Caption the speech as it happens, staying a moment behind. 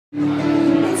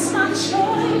It's my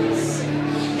choice,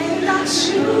 and I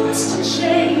choose to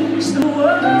change the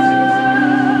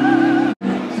world.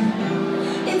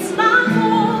 It's my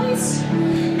voice,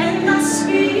 and I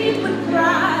speak with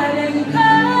pride and courage.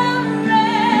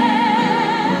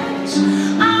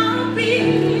 I'll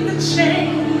be the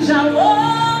change I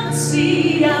want to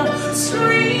see. I'll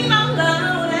scream out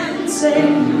loud and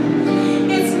say,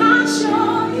 it's my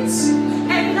choice,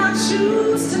 and I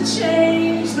choose to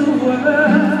change the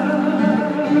world.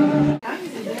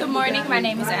 Good morning, my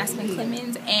name is Aspen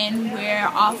Clemens, and we're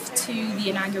off to the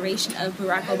inauguration of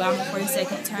Barack Obama for his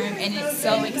second term, and it's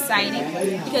so exciting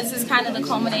because it's kind of the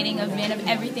culminating event of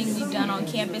everything we've done on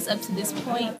campus up to this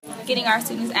point. Getting our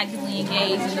students actively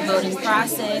engaged in the voting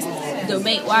process,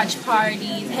 debate watch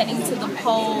parties, heading to the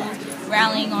polls,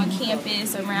 rallying on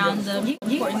campus around the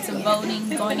importance of voting,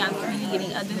 going out in the community,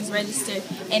 getting others registered,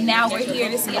 and now we're here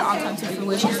to see it all come to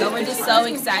fruition. So we're just so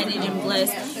excited and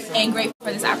blessed and grateful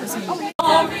for this opportunity.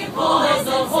 Every voice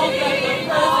of hope that the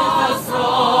present has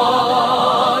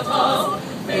brought us,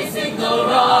 facing the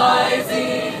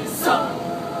rising sun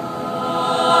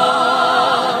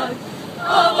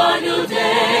of a new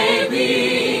day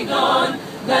begun.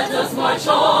 Let us march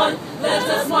on,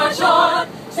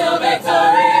 till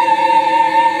victory.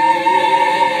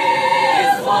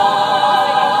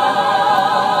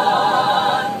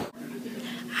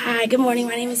 Hi, good morning.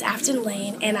 My name is Afton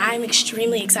Lane, and I'm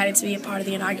extremely excited to be a part of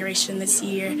the inauguration this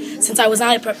year. Since I was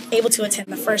not able to attend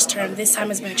the first term, this time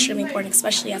has been extremely important,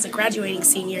 especially as a graduating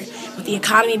senior. With the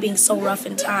economy being so rough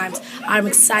in times, I'm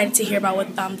excited to hear about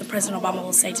what the President Obama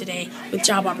will say today with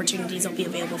job opportunities that will be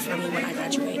available for me when I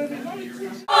graduate.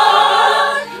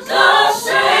 The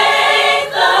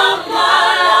strength of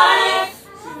my life,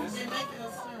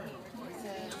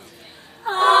 I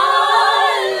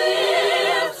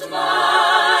lift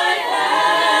my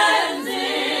hands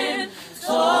in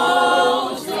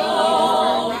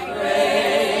total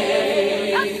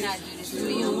praise to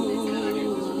you.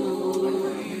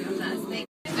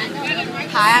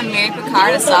 Hi, I'm Mary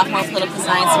Picard, a sophomore political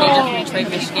science major from Detroit,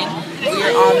 Michigan. We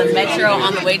are on the metro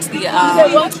on the way to the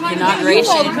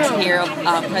inauguration to hear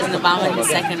President Obama in his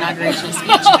second inauguration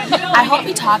speech. I hope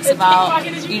he talks about,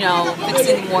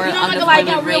 fixing more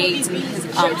unemployment rates and his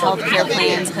health care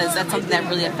plans, because that's something that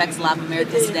really affects a lot of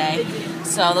Americans today.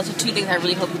 So those are two things I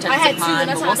really hope he touches upon.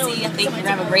 But we'll see. I think we're going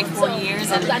to have a great 4 years,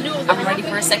 and I'm ready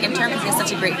for a second term because he has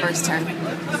such a great first term.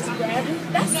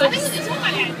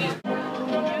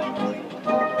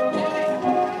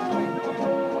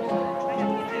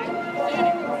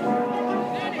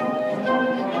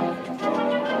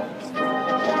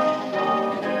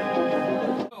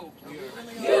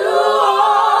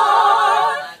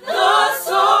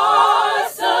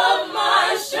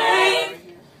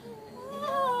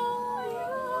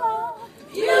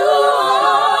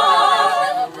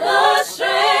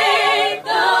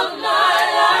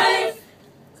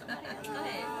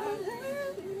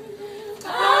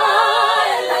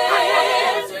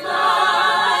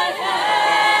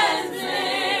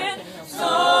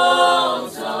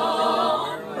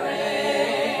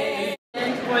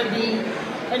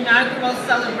 Inaugural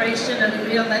celebration of the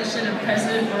re-election of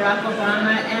President Barack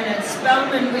Obama, and at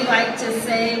Spelman we like to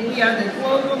say we are the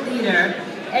global leader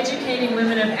educating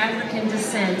women of African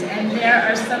descent, and there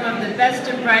are some of the best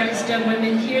and brightest young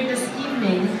women here this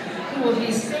evening who will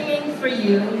be singing for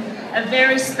you a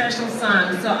very special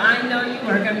song. So I know you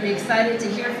are going to be excited to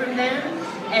hear from them,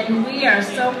 and we are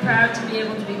so proud to be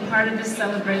able to be part of this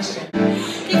celebration.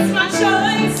 It's my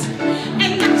choice.